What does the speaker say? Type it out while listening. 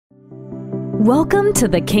Welcome to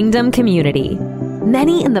the Kingdom Community.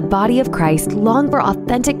 Many in the body of Christ long for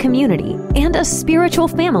authentic community and a spiritual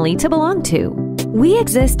family to belong to. We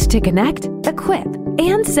exist to connect, equip,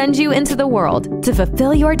 and send you into the world to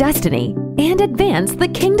fulfill your destiny and advance the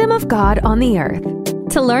kingdom of God on the earth.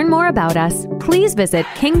 To learn more about us, please visit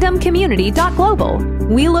kingdomcommunity.global.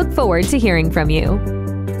 We look forward to hearing from you.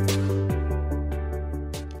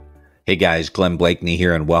 Hey guys, Glenn Blakeney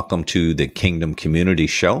here, and welcome to the Kingdom Community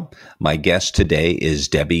Show. My guest today is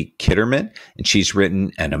Debbie Kitterman, and she's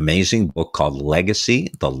written an amazing book called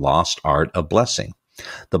Legacy, The Lost Art of Blessing.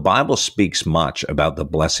 The Bible speaks much about the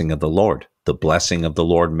blessing of the Lord. The blessing of the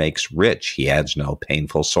Lord makes rich. He adds no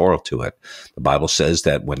painful sorrow to it. The Bible says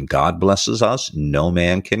that when God blesses us, no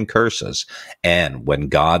man can curse us. And when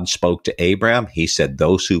God spoke to Abraham, he said,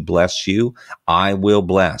 those who bless you, I will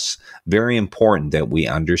bless. Very important that we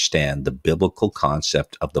understand the biblical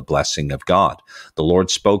concept of the blessing of God. The Lord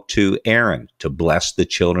spoke to Aaron to bless the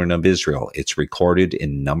children of Israel. It's recorded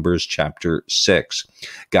in Numbers chapter 6.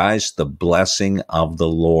 Guys, the blessing of the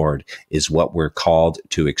Lord is what we're called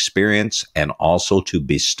to experience and also to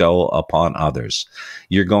bestow upon others.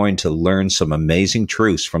 You're going to learn some amazing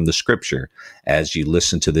truths from the scripture as you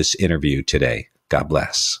listen to this interview today. God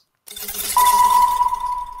bless.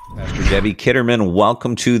 Pastor Debbie Kitterman,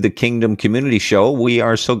 welcome to the Kingdom Community Show. We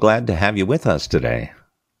are so glad to have you with us today.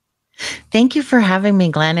 Thank you for having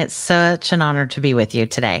me, Glenn. It's such an honor to be with you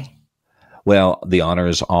today. Well, the honor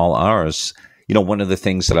is all ours. You know, one of the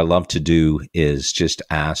things that I love to do is just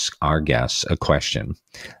ask our guests a question.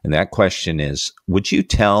 And that question is, would you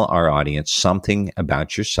tell our audience something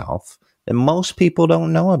about yourself that most people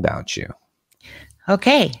don't know about you?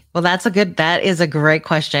 Okay. Well, that is a great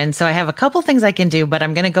question. So I have a couple things I can do, but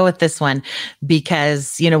I'm going to go with this one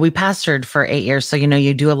because, we pastored for 8 years. So,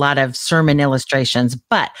 you do a lot of sermon illustrations,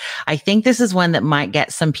 but I think this is one that might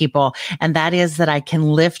get some people. And that is that I can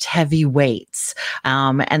lift heavy weights.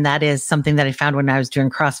 And that is something that I found when I was doing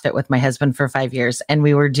CrossFit with my husband for 5 years, and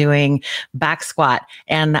we were doing back squat,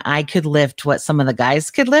 and I could lift what some of the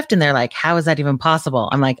guys could lift. And they're like, how is that even possible?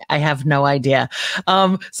 I'm like, I have no idea.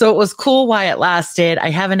 So it was cool while it lasted. I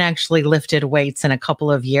haven't actually lifted weights in a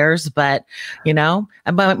couple of years, but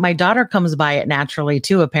my daughter comes by it naturally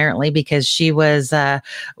too, apparently, because she was a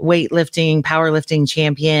weightlifting, powerlifting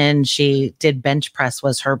champion. She did bench press,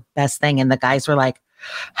 was her best thing. And the guys were like,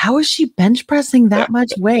 how is she bench pressing that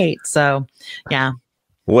much weight? So, yeah.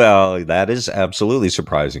 Well, that is absolutely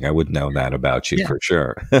surprising. I would know that about you for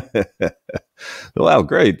sure. Well,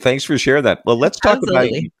 great. Thanks for sharing that. Well, let's talk about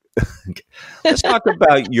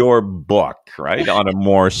your book, right? On a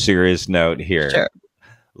more serious note here. Sure.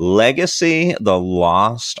 Legacy, The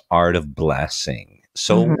Lost Art of Blessing.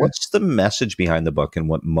 So what's the message behind the book and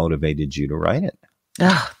what motivated you to write it?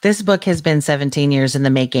 Oh, this book has been 17 years in the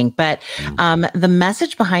making, but the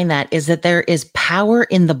message behind that is that there is power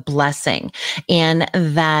in the blessing, and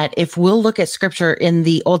that if we'll look at scripture in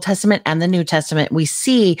the Old Testament and the New Testament, we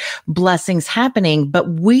see blessings happening, but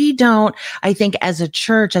we don't, I think, as a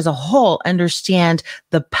church as a whole, understand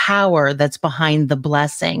the power that's behind the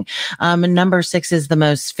blessing. Number 6 is the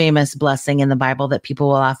most famous blessing in the Bible that people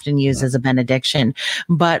will often use as a benediction.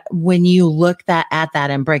 But when you look at that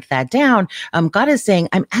and break that down, God is saying,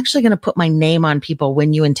 I'm actually going to put my name on people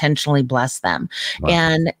when you intentionally bless them. Wow.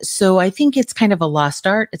 And so I think it's kind of a lost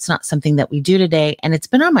art. It's not something that we do today. And it's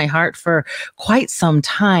been on my heart for quite some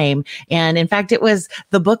time. And in fact, it was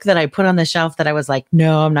the book that I put on the shelf that I was like,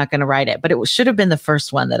 no, I'm not going to write it. But it should have been the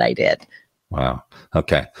first one that I did. Wow.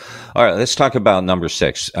 Okay. All right. Let's talk about number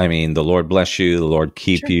 6. I mean, the Lord bless you, the Lord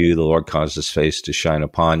keep you, the Lord cause his face to shine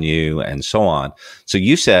upon you, and so on. So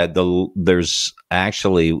you said there's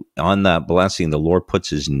actually on that blessing, the Lord puts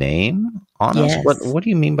his name on us. What do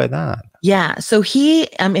you mean by that? Yeah. So he,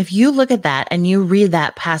 if you look at that and you read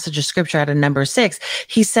that passage of scripture out of number 6,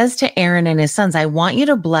 he says to Aaron and his sons, I want you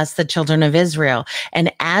to bless the children of Israel.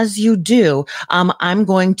 And as you do, I'm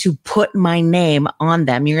going to put my name on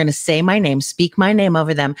them. You're going to say my name, speak my name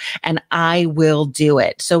over them, and I will do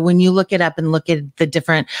it. So when you look it up and look at the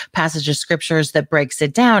different passages of scriptures that breaks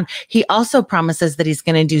it down, he also promises that he's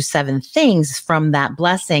going to do 7 things from that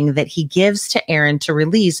blessing that he gives to Aaron to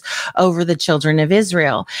release over the children of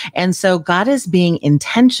Israel. And so God is being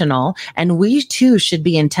intentional, and we too should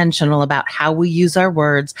be intentional about how we use our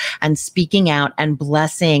words and speaking out and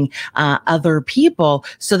blessing other people,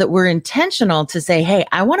 so that we're intentional to say, hey,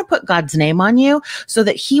 I want to put God's name on you so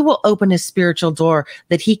that he will open a spiritual door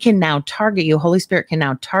that he can now target you. Holy Spirit can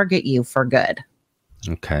now target you for good.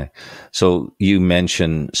 Okay. So you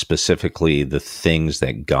mentioned specifically the things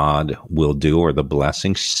that God will do or the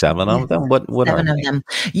blessings, seven Yeah. of them. What are Seven of they? them.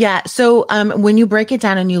 Yeah. So when you break it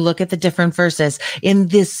down and you look at the different verses, in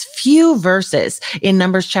this few verses in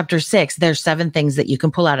Numbers chapter 6, there's seven things that you can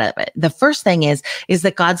pull out of it. The first thing is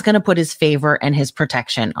that God's going to put his favor and his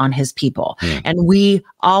protection on his people. Hmm. And we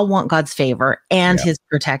all want God's favor and Yeah. his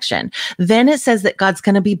protection. Then it says that God's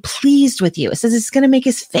going to be pleased with you. It says it's going to make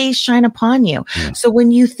his face shine upon you. Hmm. So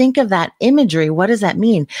when you think of that imagery, what does that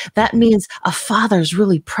mean? That means a father's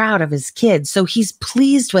really proud of his kids. So he's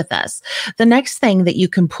pleased with us. The next thing that you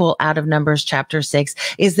can pull out of Numbers chapter 6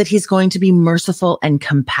 is that he's going to be merciful and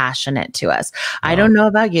compassionate to us. I don't know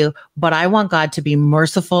about you, but I want God to be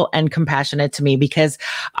merciful and compassionate to me because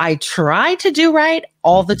I try to do right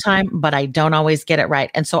all the time, but I don't always get it right.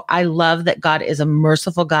 And so I love that God is a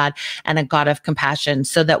merciful God and a God of compassion,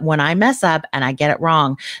 so that when I mess up and I get it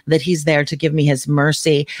wrong, that he's there to give me his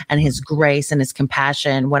mercy and his grace and his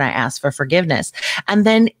compassion when I ask for forgiveness, and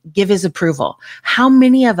then give his approval. How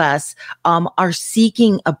many of us are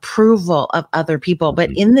seeking approval of other people? But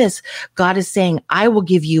in this, God is saying, I will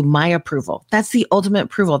give you my approval. That's the ultimate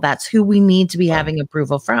approval. That's who we need to be having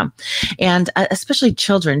approval from. And especially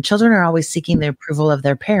children. Children are always seeking the approval of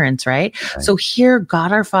their parents, right? So here,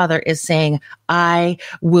 God our Father is saying, I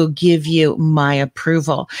will give you my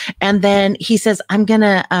approval. And then he says, I'm going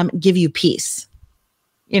to give you peace.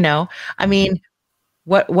 I mean,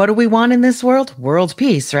 what do we want in this world? World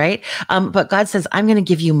peace, right? But God says, I'm going to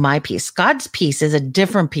give you my peace. God's peace is a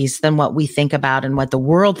different peace than what we think about and what the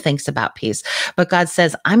world thinks about peace. But God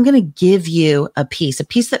says, I'm going to give you a peace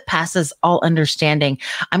that passes all understanding.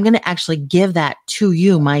 I'm going to actually give that to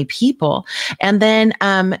you, my people. And then,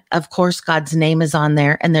 of course, God's name is on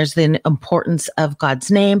there, and there's the importance of God's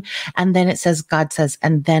name. And then it says, God says,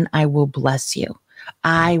 and then I will bless you.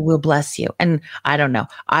 I will bless you. And I don't know.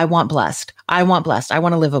 I want blessed. I want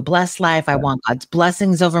to live a blessed life. I want God's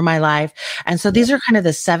blessings over my life. And so these are kind of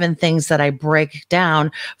the seven things that I break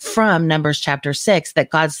down from Numbers chapter 6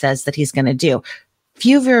 that God says that he's going to do.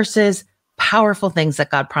 Few verses, powerful things that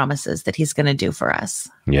God promises that he's going to do for us.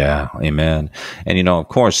 Yeah, amen. And, of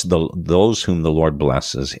course, those whom the Lord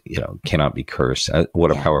blesses, cannot be cursed. What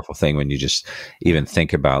a powerful thing when you just even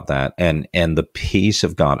think about that. And the peace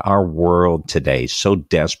of God, our world today so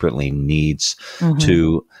desperately needs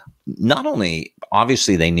to not only,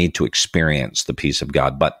 obviously, they need to experience the peace of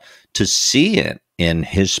God, but to see it in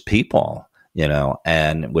his people.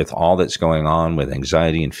 And with all that's going on with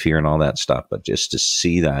anxiety and fear and all that stuff, but just to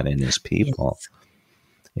see that in his people.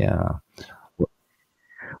 Yes. Yeah.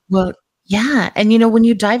 Well, yeah. And, when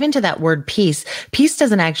you dive into that word peace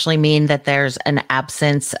doesn't actually mean that there's an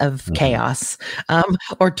absence of chaos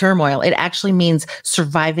or turmoil. It actually means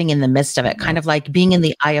surviving in the midst of it, kind of like being in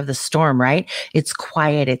the eye of the storm, right? It's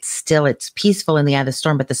quiet, it's still, it's peaceful in the eye of the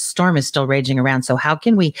storm, but the storm is still raging around. So how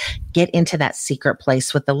can we get into that secret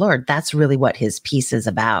place with the Lord? That's really what his peace is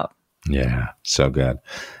about. Yeah, so good.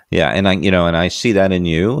 Yeah, and I see that in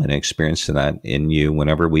you and experience that in you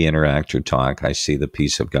whenever we interact or talk. I see the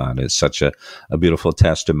peace of God. It's such a beautiful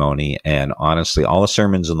testimony. And honestly, all the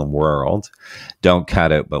sermons in the world don't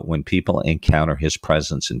cut it. But when people encounter his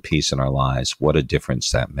presence and peace in our lives, what a difference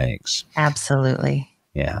that makes. Absolutely.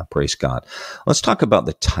 Yeah, praise God. Let's talk about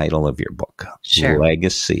the title of your book, Sure.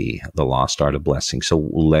 Legacy, The Lost Art of Blessing. So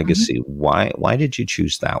legacy, why did you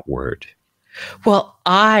choose that word? Well,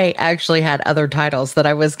 I actually had other titles that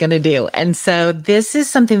I was going to do. And so this is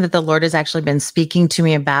something that the Lord has actually been speaking to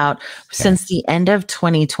me about since the end of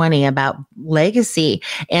 2020 about legacy.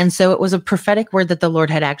 And so it was a prophetic word that the Lord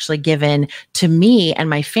had actually given to me and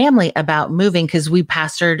my family about moving, because we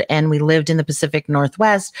pastored and we lived in the Pacific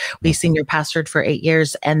Northwest. We senior pastored for 8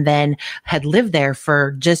 years and then had lived there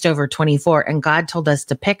for just over 24. And God told us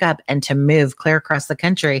to pick up and to move clear across the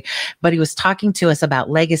country. But he was talking to us about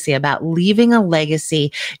legacy, about leaving a legacy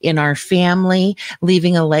in our family,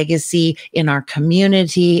 leaving a legacy in our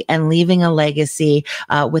community, and leaving a legacy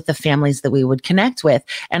with the families that we would connect with.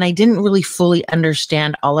 And I didn't really fully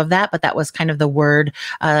understand all of that, but that was kind of the word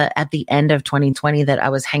at the end of 2020 that I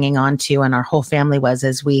was hanging on to, and our whole family was,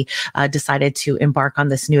 as we decided to embark on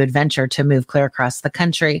this new adventure to move clear across the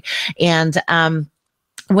country. And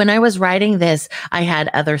when I was writing this, I had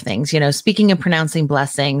other things, speaking and pronouncing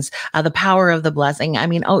blessings, the power of the blessing. I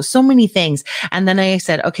mean, so many things. And then I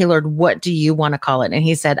said, okay, Lord, what do you want to call it? And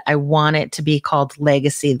he said, I want it to be called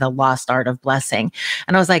Legacy, the Lost Art of Blessing.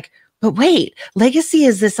 And I was like, but wait, legacy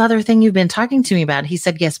is this other thing you've been talking to me about. He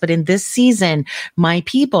said, yes, but in this season, my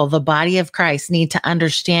people, the body of Christ, need to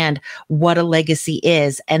understand what a legacy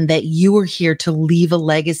is and that you are here to leave a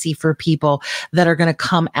legacy for people that are going to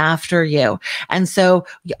come after you. And so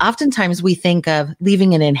oftentimes we think of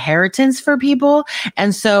leaving an inheritance for people.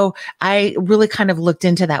 And so I really kind of looked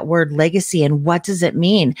into that word legacy and what does it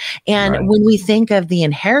mean? And Right. when we think of the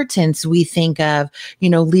inheritance, we think of,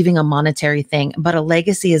 leaving a monetary thing, but a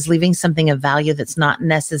legacy is leaving something of value that's not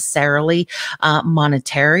necessarily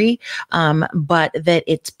monetary, but that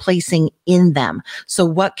it's placing in them. So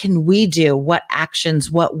what can we do? What actions,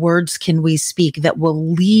 what words can we speak that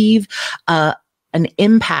will leave an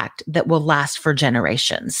impact that will last for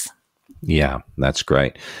generations? Yeah, that's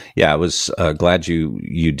great. Yeah, I was glad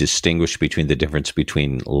you distinguished between the difference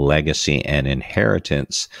between legacy and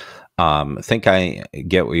inheritance. I think I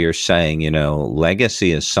get what you're saying.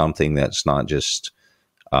 Legacy is something that's not just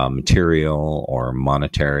material or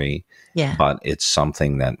monetary, Yeah. but it's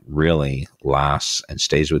something that really lasts and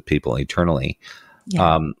stays with people eternally.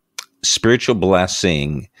 Yeah. Spiritual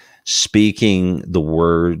blessing, speaking the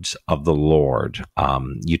words of the Lord.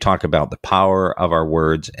 You talk about the power of our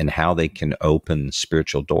words and how they can open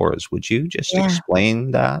spiritual doors. Would you just explain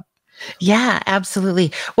that? Yeah,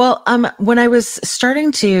 absolutely. Well, when I was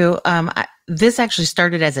starting to, this actually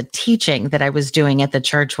started as a teaching that I was doing at the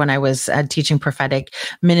church when I was teaching prophetic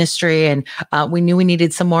ministry, and we knew we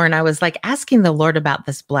needed some more. And I was like asking the Lord about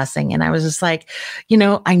this blessing, and I was just like,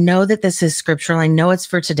 I know that this is scriptural. I know it's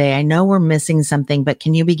for today. I know we're missing something, but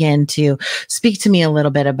can you begin to speak to me a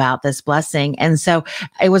little bit about this blessing? And so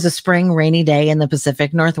it was a spring rainy day in the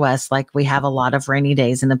Pacific Northwest. Like we have a lot of rainy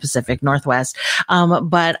days in the Pacific Northwest.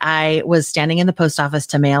 But I was standing in the post office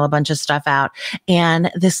to mail a bunch of stuff out,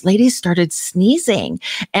 and this lady started sneezing.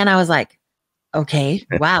 And I was like, okay,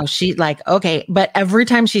 wow. Okay. But every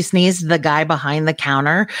time she sneezed, the guy behind the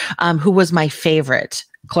counter, who was my favorite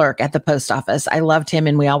clerk at the post office, I loved him.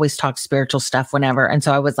 And we always talked spiritual stuff whenever. And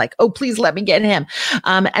so I was like, oh, please let me get him.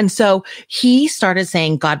 And so he started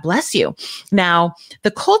saying, God bless you. Now,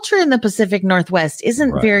 the culture in the Pacific Northwest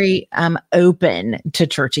isn't very open to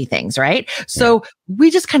churchy things, right? So we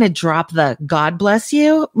just kind of drop the God bless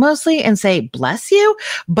you mostly and say, bless you.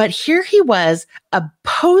 But here he was, a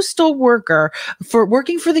postal worker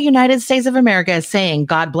working for the United States of America saying,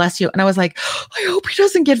 God bless you. And I was like, I hope he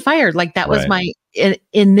doesn't get fired. Like that was my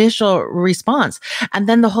initial response. And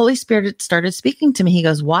then the Holy Spirit started speaking to me. He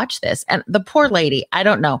goes, watch this. And the poor lady, I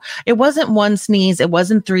don't know. It wasn't one sneeze. It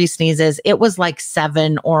wasn't 3 sneezes. It was like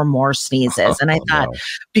 7 or more sneezes. And I thought,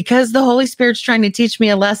 because the Holy Spirit's trying to teach me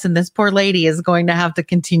a lesson, this poor lady is going to have to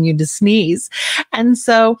continue to sneeze. And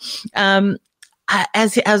so,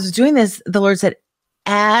 as I was doing this, the Lord said,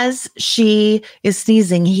 as she is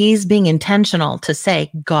sneezing, he's being intentional to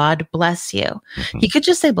say, God bless you. Mm-hmm. He could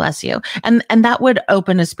just say, bless you. And that would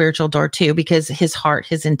open a spiritual door too, because his heart,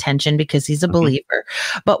 his intention, because he's a believer.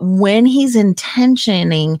 But when he's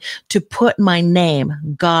intentioning to put my name,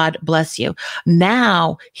 God bless you,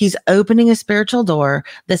 now he's opening a spiritual door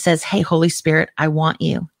that says, hey, Holy Spirit, I want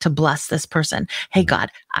you to bless this person. Hey,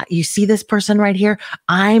 God, you see this person right here?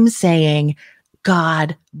 I'm saying,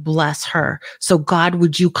 God bless her. So God,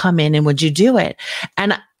 would you come in and would you do it?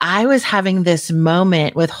 And I was having this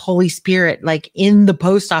moment with Holy Spirit, like in the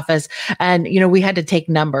post office. And, we had to take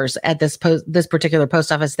numbers at this particular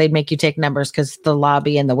post office. They'd make you take numbers because the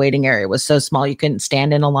lobby and the waiting area was so small. You couldn't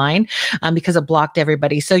stand in a line because it blocked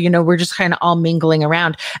everybody. So, we're just kind of all mingling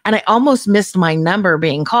around. And I almost missed my number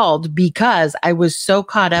being called because I was so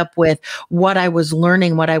caught up with what I was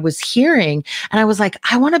learning, what I was hearing. And I was like,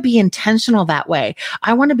 I want to be intentional that way.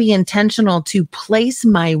 I want to be intentional to place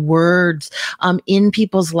my words in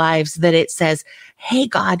people's lives that it says, hey,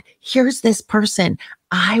 God, here's this person.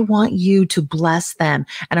 I want you to bless them.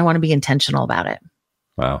 And I want to be intentional about it.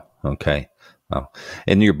 Wow. Okay. Wow.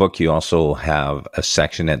 In your book, you also have a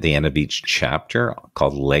section at the end of each chapter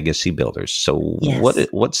called Legacy Builders. So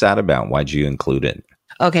what's that about? Why'd you include it?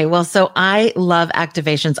 Okay, well, so I love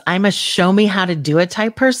activations. I'm a show me how to do it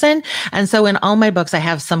type person. And so in all my books, I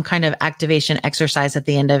have some kind of activation exercise at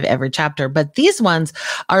the end of every chapter. But these ones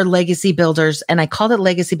are legacy builders. And I called it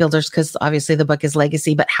legacy builders because obviously the book is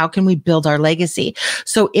legacy, but how can we build our legacy?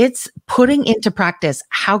 So it's putting into practice.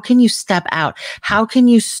 How can you step out? How can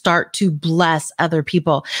you start to bless other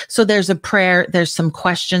people? So there's a prayer, there's some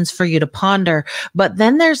questions for you to ponder, but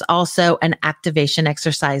then there's also an activation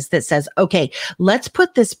exercise that says, okay, let's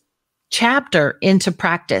put this chapter into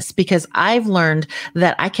practice, because I've learned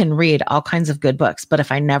that I can read all kinds of good books, but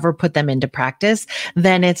if I never put them into practice,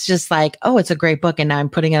 then it's just like, oh, it's a great book. And now I'm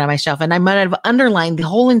putting it on my shelf, and I might have underlined the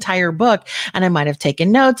whole entire book, and I might have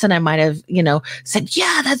taken notes, and I might have, said,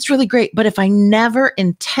 yeah, that's really great. But if I never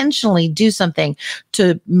intentionally do something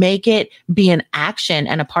to make it be an action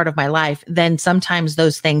and a part of my life, then sometimes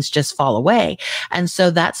those things just fall away. And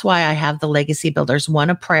so that's why I have the Legacy Builders. 1,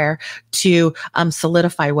 a prayer to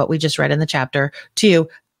solidify what we just read in the chapter. 2,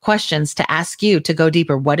 questions to ask you to go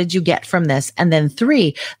deeper. What did you get from this? And then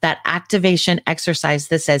 3, that activation exercise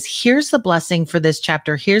that says, here's the blessing for this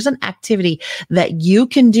chapter. Here's an activity that you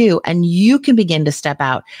can do, and you can begin to step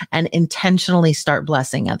out and intentionally start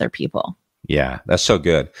blessing other people. Yeah, that's so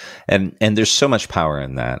good. And there's so much power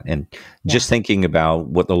in that. And just thinking about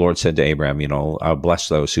what the Lord said to Abraham, I'll bless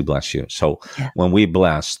those who bless you. So when we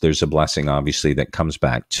bless, there's a blessing, obviously, that comes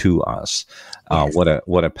back to us. Yes.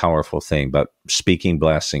 What a powerful thing. But speaking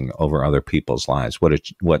blessing over other people's lives,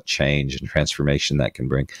 what change and transformation that can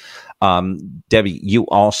bring. Debbie, you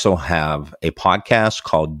also have a podcast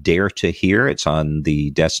called Dare to Hear. It's on the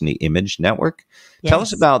Destiny Image Network. Yes. Tell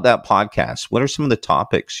us about that podcast. What are some of the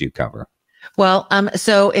topics you cover? Well,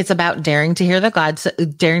 so it's about daring to hear God.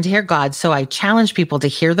 So I challenge people to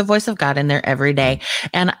hear the voice of God in their everyday.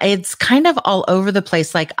 And it's kind of all over the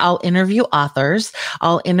place. Like, I'll interview authors.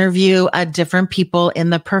 I'll interview different people in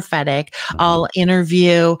the prophetic. Mm-hmm. I'll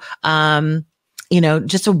interview,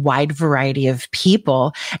 just a wide variety of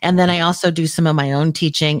people. And then I also do some of my own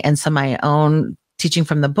teaching and some of my own teaching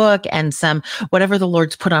from the book and some whatever the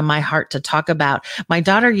Lord's put on my heart to talk about. My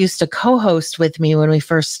daughter used to co-host with me when we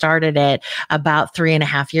first started it about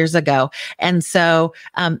 3.5 years ago. And so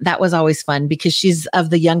that was always fun because she's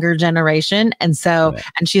of the younger generation. And so,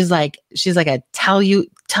 and she's like a tell you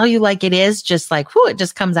like it is, just like, it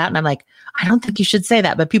just comes out. And I'm like, I don't think you should say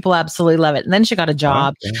that, but people absolutely love it. And then she got a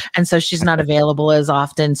job. Okay. And so she's not available as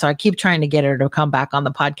often. So I keep trying to get her to come back on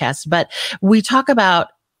the podcast, but we talk about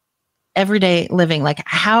everyday living. Like,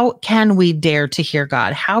 how can we dare to hear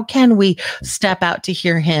God? How can we step out to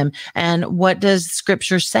hear him? And what does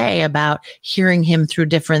scripture say about hearing him through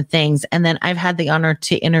different things? And then I've had the honor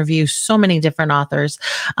to interview so many different authors,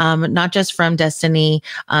 not just from Destiny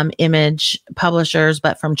Image publishers,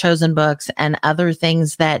 but from Chosen Books and other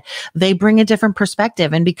things that they bring a different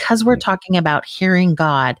perspective. And because we're talking about hearing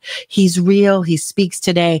God, he's real, he speaks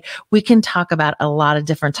today, we can talk about a lot of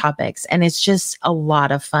different topics. And it's just a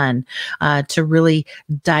lot of fun. To really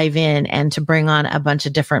dive in and to bring on a bunch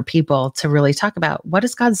of different people to really talk about what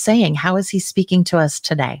is God saying? How is he speaking to us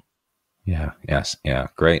today? Yeah. Yes. Yeah.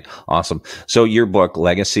 Great. Awesome. So your book,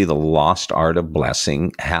 Legacy, The Lost Art of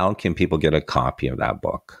Blessing, how can people get a copy of that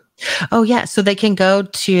book? Oh, yeah. So they can go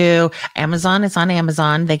to Amazon. It's on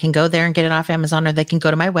Amazon. They can go there and get it off Amazon, or they can go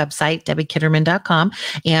to my website, DebbieKitterman.com,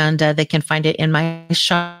 and they can find it in my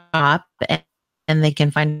shop. And they can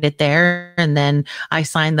find it there. And then I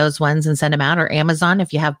sign those ones and send them out. Or Amazon,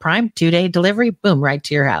 if you have Prime, 2-day delivery, boom, right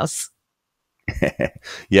to your house.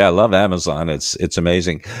 Yeah, I love Amazon. It's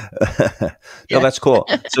amazing. No, that's cool.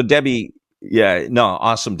 So Debbie,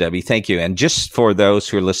 awesome, Debbie. Thank you. And just for those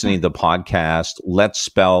who are listening to the podcast, let's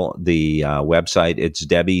spell the website. It's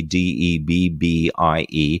Debbie, DEBBIE,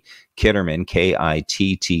 Kitterman,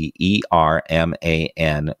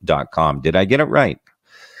 KITTERMAN.com. Did I get it right?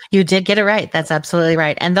 You did get it right. That's absolutely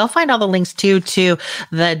right. And they'll find all the links too to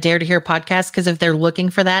the Dare to Hear podcast, because if they're looking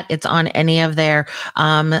for that, it's on any of their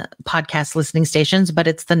podcast listening stations, but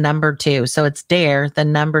it's the number 2. So it's Dare, the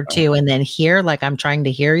number 2, and then Hear, like I'm trying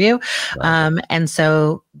to hear you. And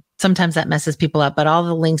so sometimes that messes people up, but all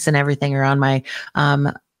the links and everything are on my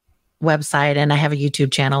website. And I have a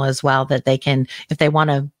YouTube channel as well that they can, if they want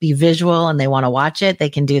to be visual and they want to watch it, they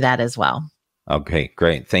can do that as well. Okay,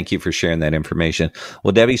 great. Thank you for sharing that information.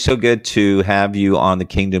 Well, Debbie, so good to have you on the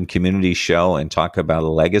Kingdom Community Show and talk about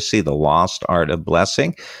Legacy, The Lost Art of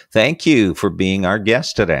Blessing. Thank you for being our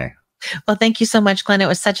guest today. Well, thank you so much, Glenn. It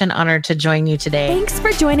was such an honor to join you today. Thanks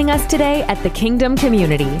for joining us today at the Kingdom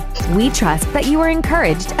Community. We trust that you are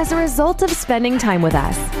encouraged as a result of spending time with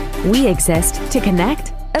us. We exist to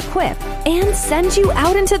connect, equip, and send you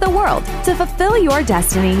out into the world to fulfill your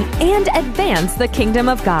destiny and advance the kingdom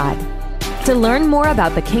of God. To learn more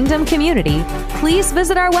about the Kingdom Community, please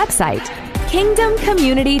visit our website,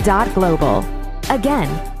 kingdomcommunity.global. Again,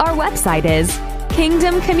 our website is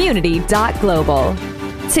kingdomcommunity.global.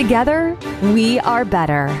 Together, we are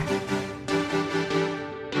better.